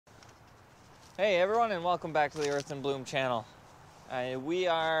Hey everyone, and welcome back to the Earth in Bloom channel. We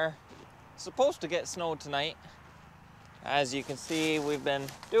are supposed to get snow tonight. As you can see, we've been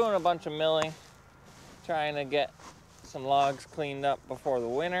doing a bunch of milling, trying to get some logs cleaned up before the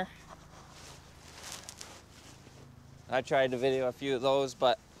winter. I tried to video a few of those,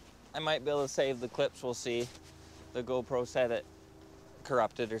 but I might be able to save the clips. We'll see. The GoPro said it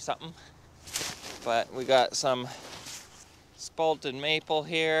corrupted or something. But we got some spalted maple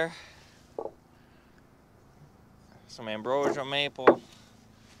here, some ambrosia maple.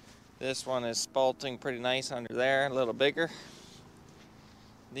 This one is spalting pretty nice under there, a little bigger.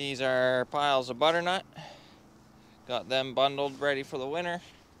 These are piles of butternut. Got them bundled ready for the winter.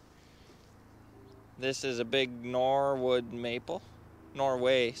 This is a big Norwood maple.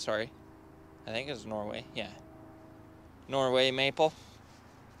 Norway, sorry. I think it's Norway, yeah. Norway maple.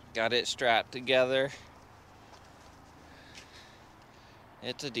 Got it strapped together.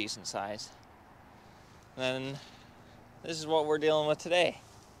 It's a decent size. Then this is what we're dealing with today.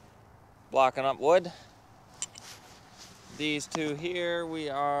 Blocking up wood. These two here we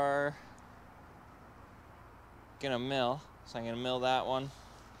are gonna mill. So I'm gonna mill that one.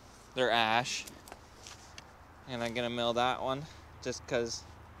 They're ash. And I'm gonna mill that one just because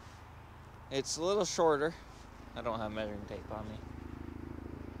it's a little shorter. I don't have measuring tape on me.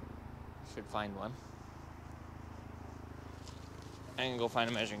 Should find one. I can go find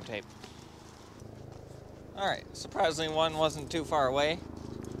a measuring tape. Alright, surprisingly one wasn't too far away.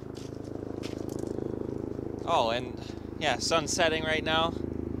 Oh, and yeah, sun's setting right now.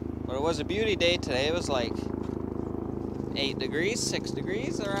 But it was a beauty day today. It was like 8 degrees, 6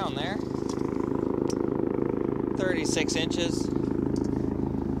 degrees, around there. 36 inches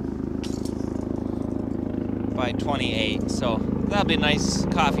by 28. So that'll be a nice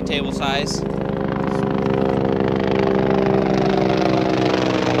coffee table size.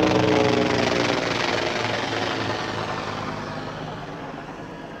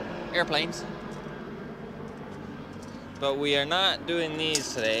 Airplanes. But we are not doing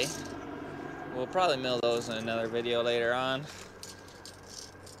these today. We'll probably mill those in another video later on.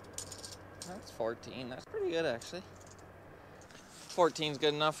 That's 14. That's pretty good actually. 14 is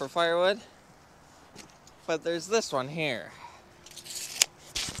good enough for firewood. But there's this one here.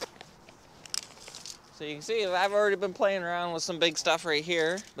 So you can see I've already been playing around with some big stuff right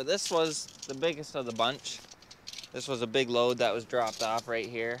here. But this was the biggest of the bunch. This was a big load that was dropped off right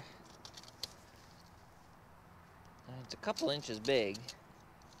here. It's a couple inches big.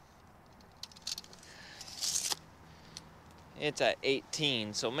 It's at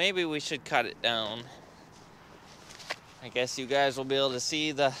 18, so maybe we should cut it down. I guess you guys will be able to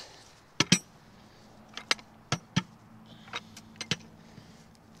see the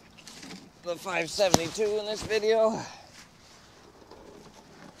the 572 in this video.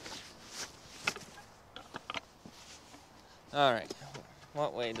 All right,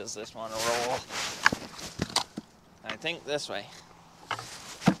 what way does this want to roll? I think this way.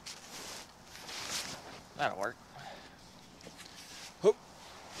 That'll work. Hoop.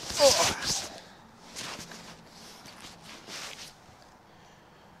 Oh.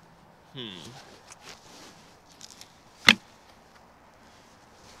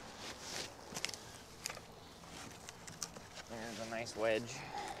 There's a nice wedge.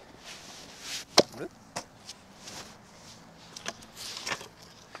 Whoop.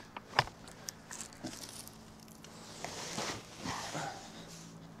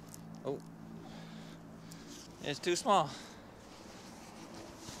 Oh, it's too small.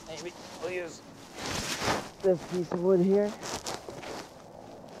 Maybe we'll use this piece of wood here.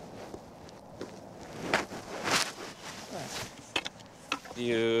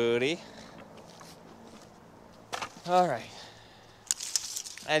 Beauty. All right.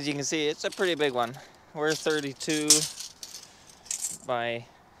 As you can see, it's a pretty big one. We're 32 by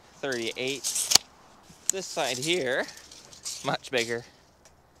 38. This side here, much bigger.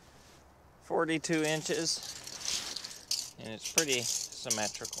 42 inches. And it's pretty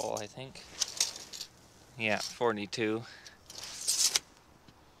symmetrical, I think. Yeah, 42.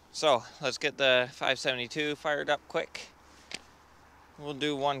 So let's get the 572 fired up quick. We'll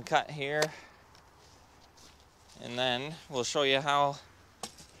do one cut here, and then we'll show you how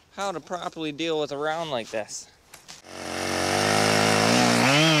to properly deal with a round like this.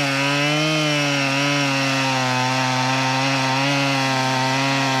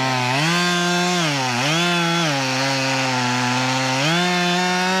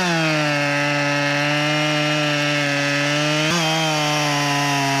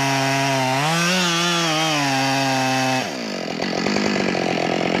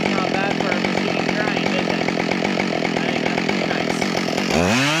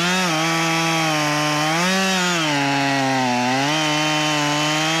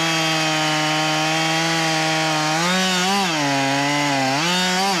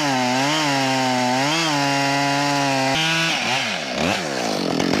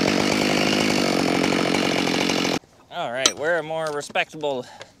 respectable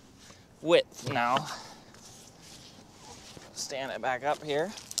width now. Stand it back up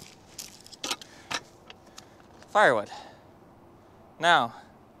here. Firewood. Now,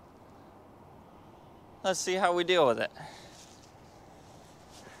 let's see how we deal with it.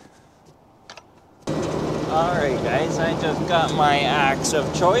 Alright guys, I just got my axe of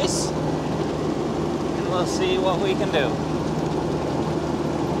choice, and we'll see what we can do.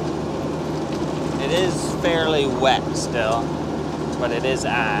 It is fairly wet still, but it is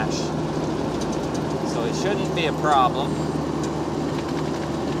ash, so it shouldn't be a problem.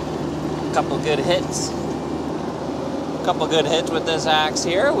 Couple good hits with this axe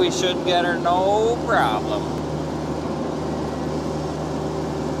here, we should get her no problem.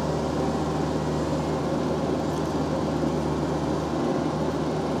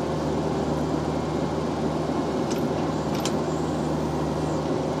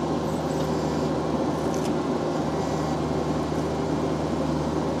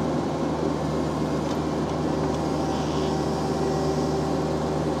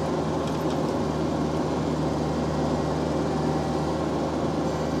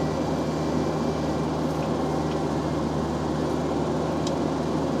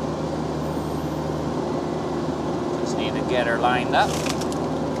 Get her lined up.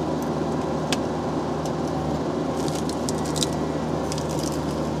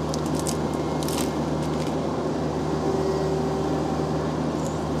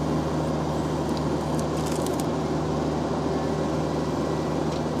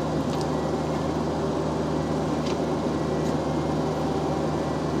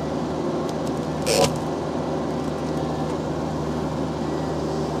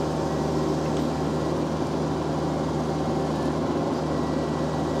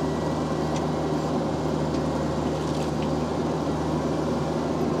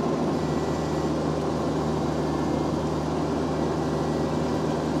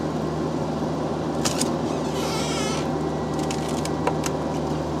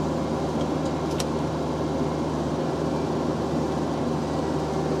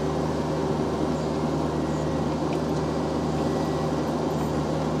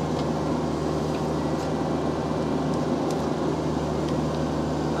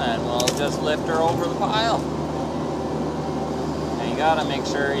 And we'll just lift her over the pile. And you gotta make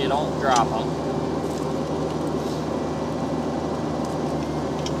sure you don't drop them.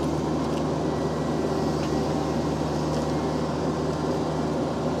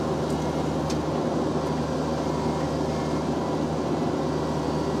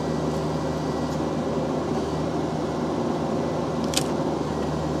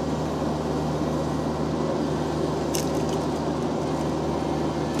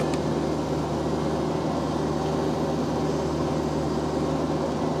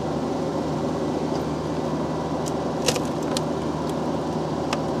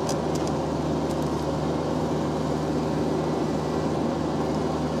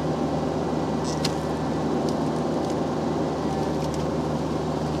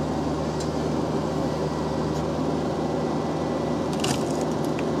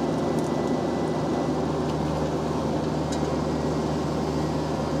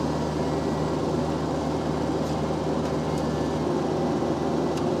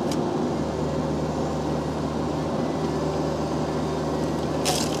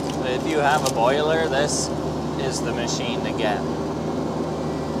 If you have a boiler, this is the machine to get.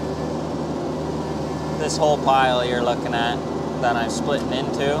 This whole pile you're looking at that I'm splitting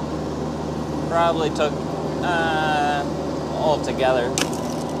into probably took altogether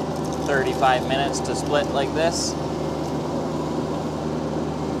 35 minutes to split like this.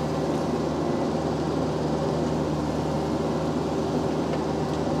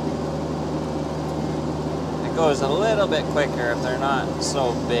 It goes a little bit quicker if they're not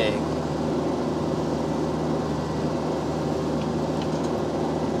so big.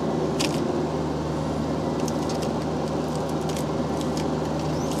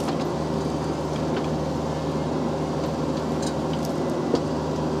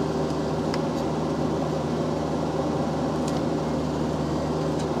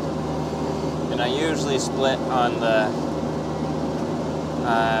 I usually split on the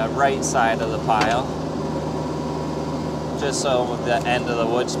right side of the pile, just so the end of the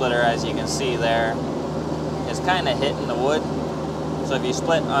wood splitter, as you can see there, is kind of hitting the wood. So if you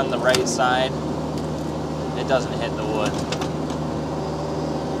split on the right side, it doesn't hit the wood.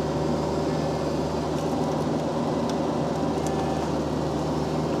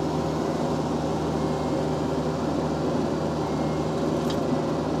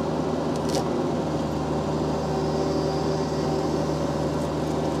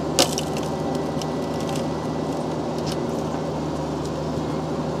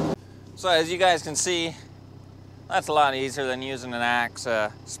 So as you guys can see, that's a lot easier than using an axe,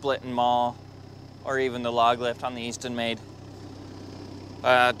 split and maul, or even the log lift on the Easton Made.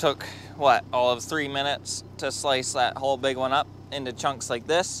 Took, what, all of 3 minutes to slice that whole big one up into chunks like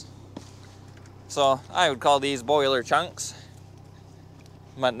this. So I would call these boiler chunks.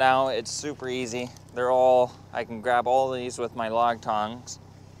 But now it's super easy. I can grab all of these with my log tongs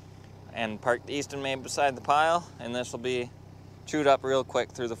and park the Easton Made beside the pile, and this will be chewed up real quick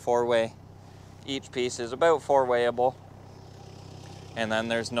through the 4-way. Each piece is about 4-weighable. And then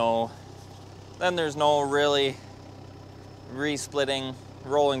there's no really re-splitting,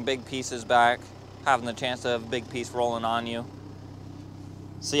 rolling big pieces back, having the chance to have a big piece rolling on you.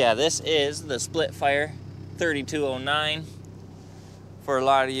 So yeah, this is the SplitFire 3209. For a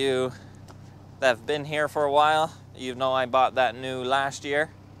lot of you that have been here for a while, you know I bought that new last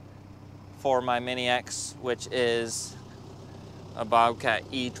year for my Mini X, which is a Bobcat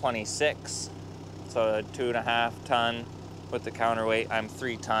E26. So a 2.5 ton with the counterweight. I'm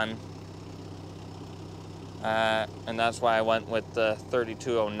 3 ton. And that's why I went with the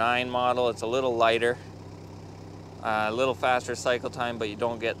 3209 model. It's a little lighter, a little faster cycle time, but you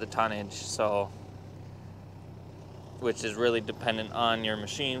don't get the tonnage, so which is really dependent on your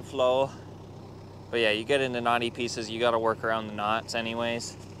machine flow. But yeah, you get into knotty pieces, you got to work around the knots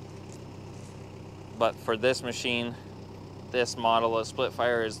anyways. But for this machine, this model of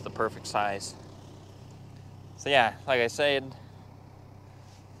SplitFire is the perfect size. So yeah, like I was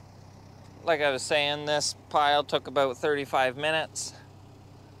saying, this pile took about 35 minutes.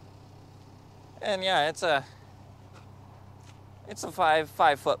 And yeah, it's a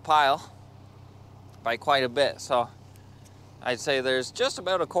 5-foot pile by quite a bit. So I'd say there's just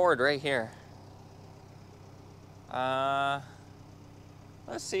about a cord right here.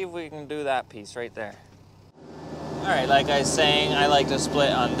 Let's see if we can do that piece right there. All right, like I was saying, I like to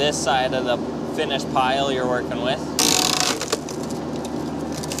split on this side of the finished pile you're working with.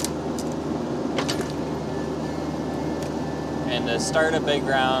 And to start a big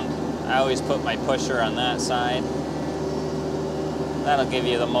round, I always put my pusher on that side. That'll give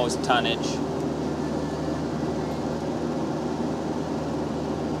you the most tonnage.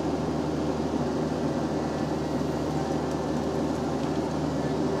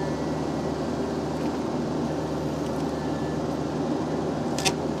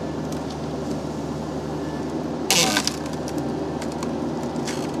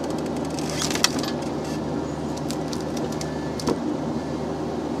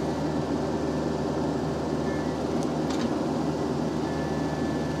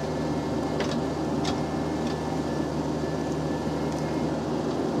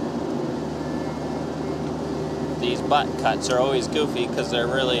 These butt cuts are always goofy because they're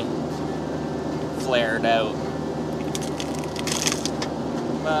really flared out.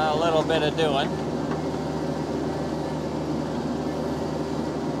 But a little bit of doing.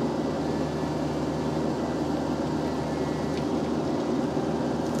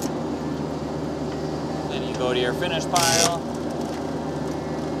 Then you go to your finish pile.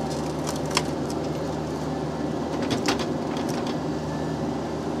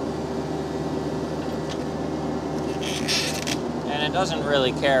 It doesn't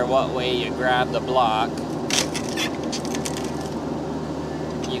really care what way you grab the block.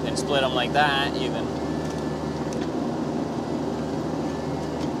 You can split them like that. You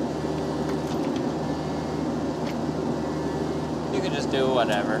can just do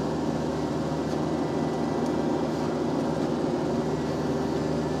whatever.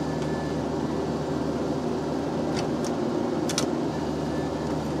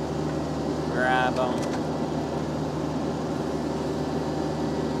 Grab them.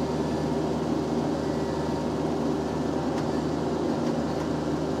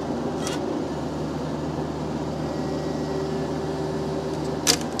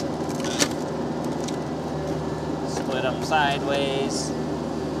 Split them sideways.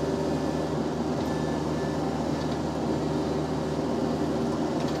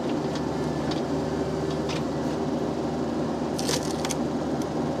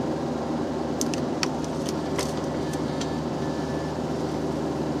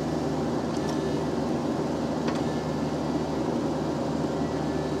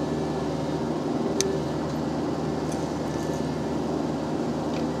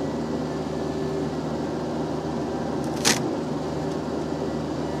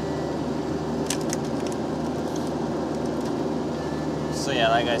 So yeah,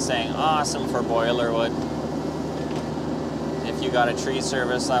 like I was saying, awesome for boiler wood. If you got a tree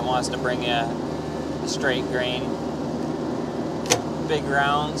service that wants to bring you a straight grain, big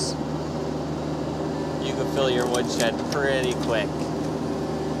rounds, you could fill your woodshed pretty quick.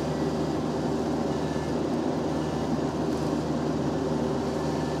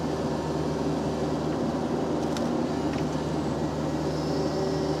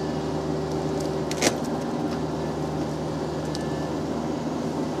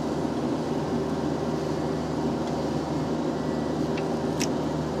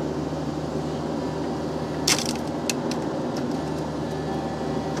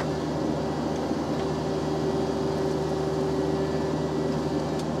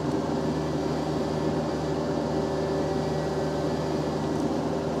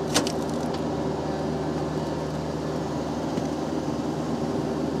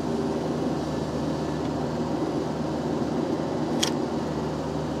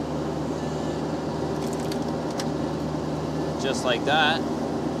 just like that.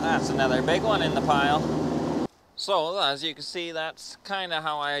 That's another big one in the pile. So as you can see, that's kind of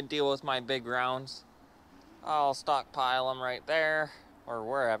how I deal with my big rounds. I'll stockpile them right there or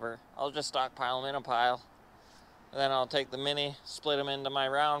wherever. I'll just stockpile them in a pile. Then I'll take the mini, split them into my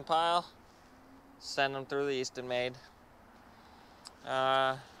round pile, send them through the Easton Made.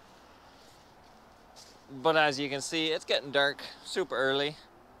 But as you can see, it's getting dark super early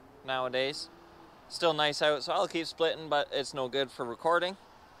nowadays. Still nice out, so I'll keep splitting, but it's no good for recording.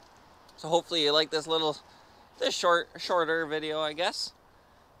 So hopefully you like this shorter video, I guess,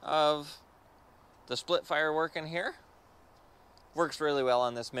 of the SplitFire working here. Works really well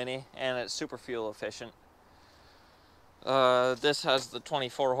on this mini, and it's super fuel efficient. This has the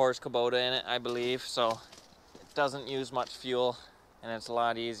 24 horse Kubota in it, I believe, so it doesn't use much fuel, and it's a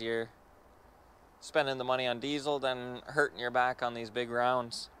lot easier spending the money on diesel than hurting your back on these big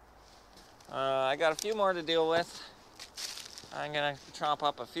rounds. I got a few more to deal with. I'm gonna chop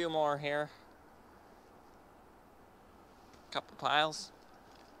up a few more here. Couple piles.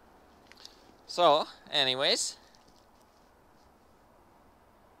 So, anyways,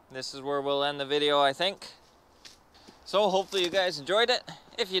 this is where we'll end the video, I think. So hopefully you guys enjoyed it.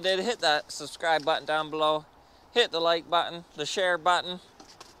 If you did, hit that subscribe button down below. Hit the like button, the share button.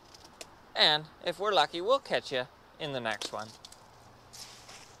 And if we're lucky, we'll catch you in the next one.